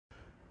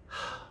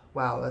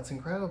Wow, that's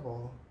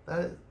incredible.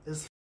 That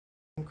is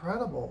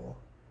incredible.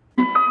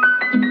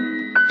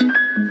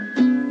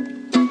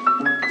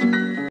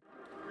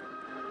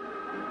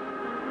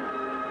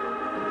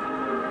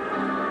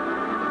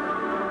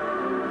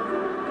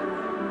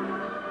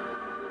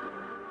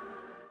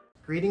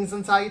 Greetings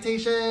and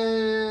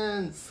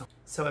salutations!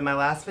 So in my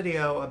last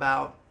video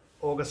about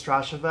Olga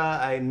Strashova,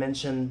 I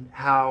mentioned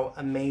how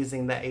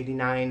amazing the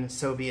 '89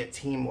 Soviet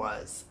team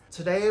was.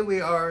 Today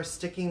we are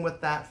sticking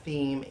with that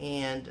theme,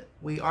 and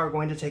we are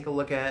going to take a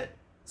look at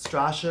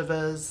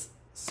Strashova's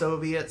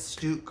Soviet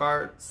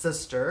Stuttgart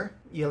sister,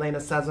 Elena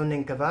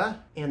Sazonenkova,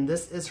 and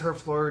this is her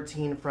floor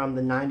routine from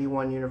the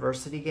 '91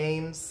 University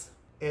Games.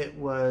 It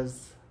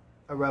was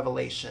a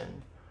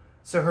revelation.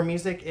 So her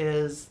music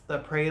is the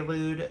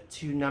Prelude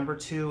to Number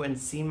 2 in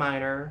C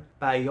minor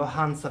by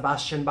Johann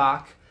Sebastian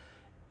Bach,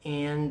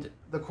 and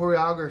the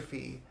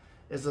choreography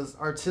is as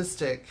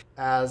artistic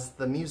as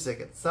the music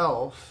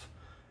itself.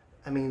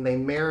 I mean, they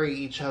marry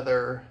each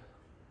other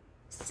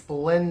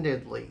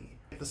splendidly.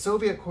 The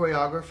Soviet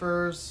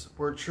choreographers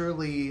were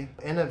truly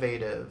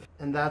innovative,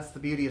 and that's the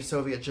beauty of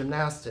Soviet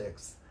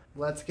gymnastics.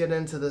 Let's get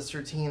into this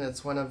routine.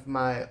 It's one of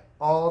my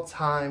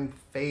all-time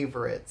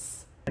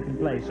favorites. Second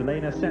place,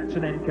 Elena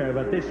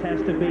Sazonenkova. This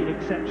has to be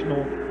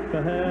exceptional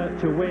for her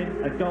to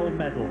win a gold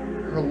medal.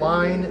 Her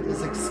line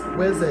is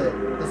exquisite.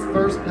 This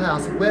first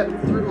pass,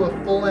 whipped through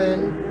a full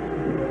in.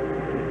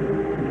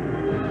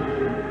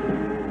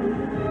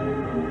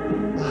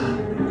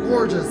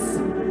 Gorgeous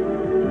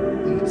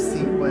leap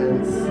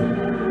sequence,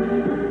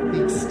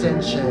 the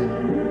extension,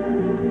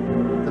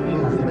 the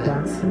movement.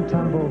 Dance and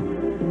tumble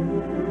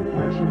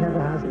like she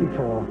never has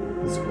before.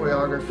 This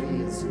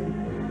choreography is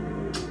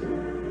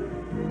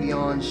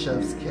beyond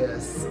chef's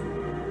kiss.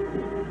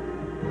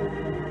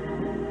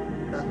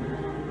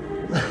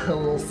 A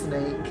little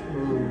snake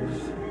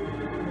move.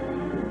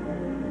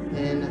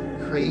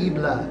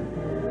 Incredible.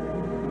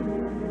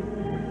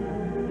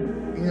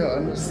 You know,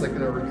 I'm just like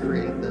gonna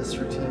recreate this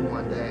routine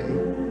one day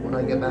when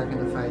I get back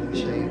into fighting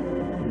shape.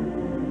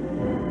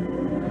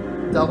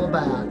 Double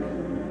back.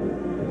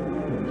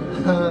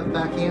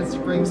 Back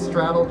handspring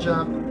straddle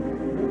jump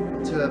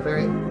to a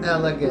very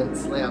elegant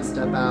slant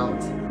step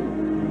out.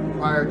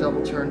 Require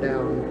double turn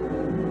down.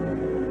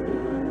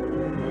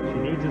 She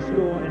needs a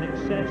score in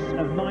excess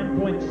of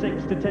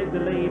 9.6 to take the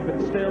lead,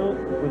 but still,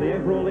 with the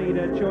overall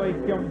leader, Choi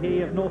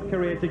Kyung-hee of North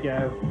Korea to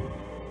go.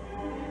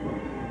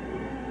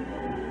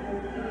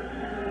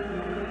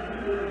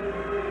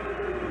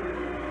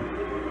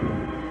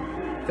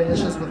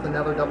 Finishes with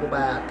another double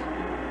back.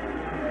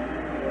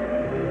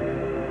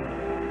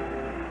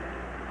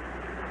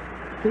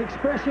 The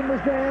expression was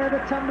there, the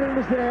tumbling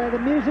was there, the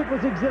music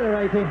was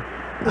exhilarating,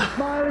 the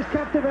smile is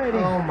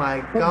captivating. Oh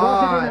my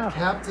God,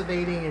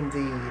 captivating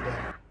indeed.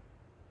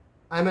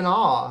 I'm in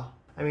awe.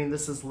 I mean,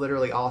 this is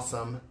literally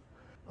awesome.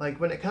 Like,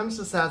 when it comes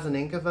to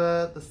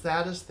Sazonenkova, the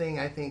saddest thing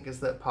I think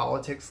is that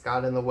politics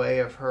got in the way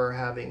of her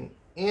having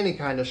any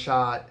kind of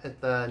shot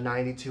at the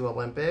 '92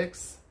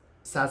 Olympics.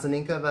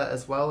 Sazonenkova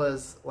as well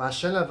as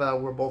Lashenova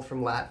were both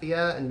from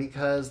Latvia, and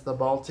because the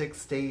Baltic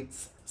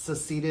states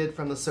seceded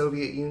from the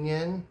Soviet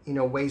Union, you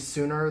know, way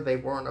sooner, they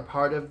weren't a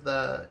part of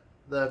the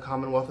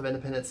Commonwealth of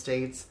Independent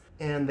States,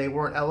 and they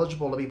weren't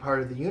eligible to be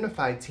part of the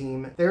unified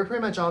team. They were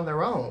pretty much on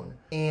their own.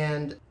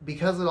 And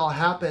because it all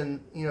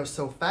happened, you know,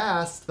 so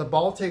fast, the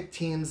Baltic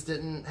teams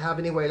didn't have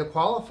any way to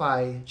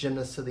qualify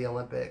gymnasts to the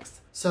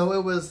Olympics. So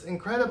it was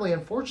incredibly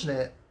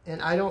unfortunate,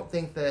 and I don't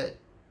think that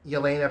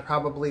Yelena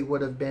probably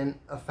would have been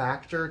a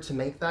factor to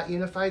make that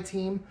unified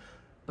team,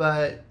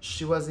 but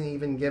she wasn't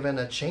even given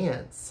a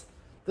chance.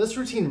 This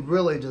routine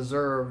really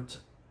deserved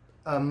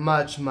a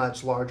much,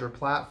 much larger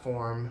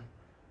platform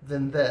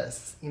than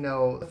this. You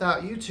know,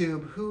 without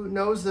YouTube, who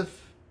knows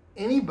if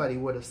anybody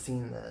would have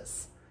seen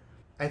this?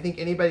 I think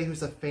anybody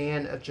who's a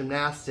fan of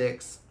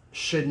gymnastics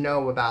should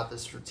know about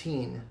this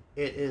routine.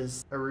 It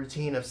is a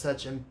routine of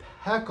such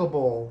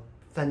impeccable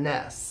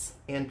finesse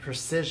and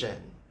precision.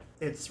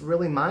 It's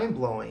really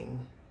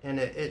mind-blowing, and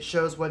it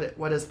shows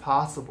what is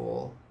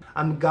possible.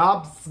 I'm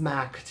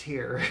gobsmacked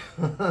here.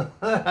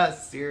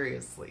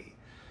 Seriously.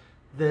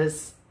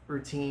 This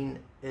routine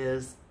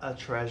is a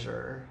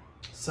treasure.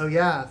 So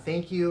yeah,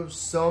 thank you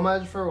so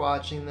much for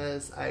watching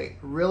this. I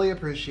really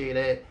appreciate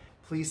it.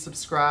 Please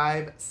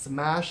subscribe,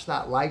 smash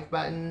that like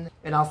button,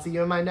 and I'll see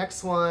you in my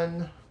next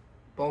one.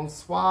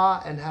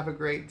 Bonsoir, and have a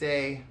great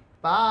day.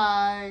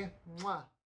 Bye. Mwah.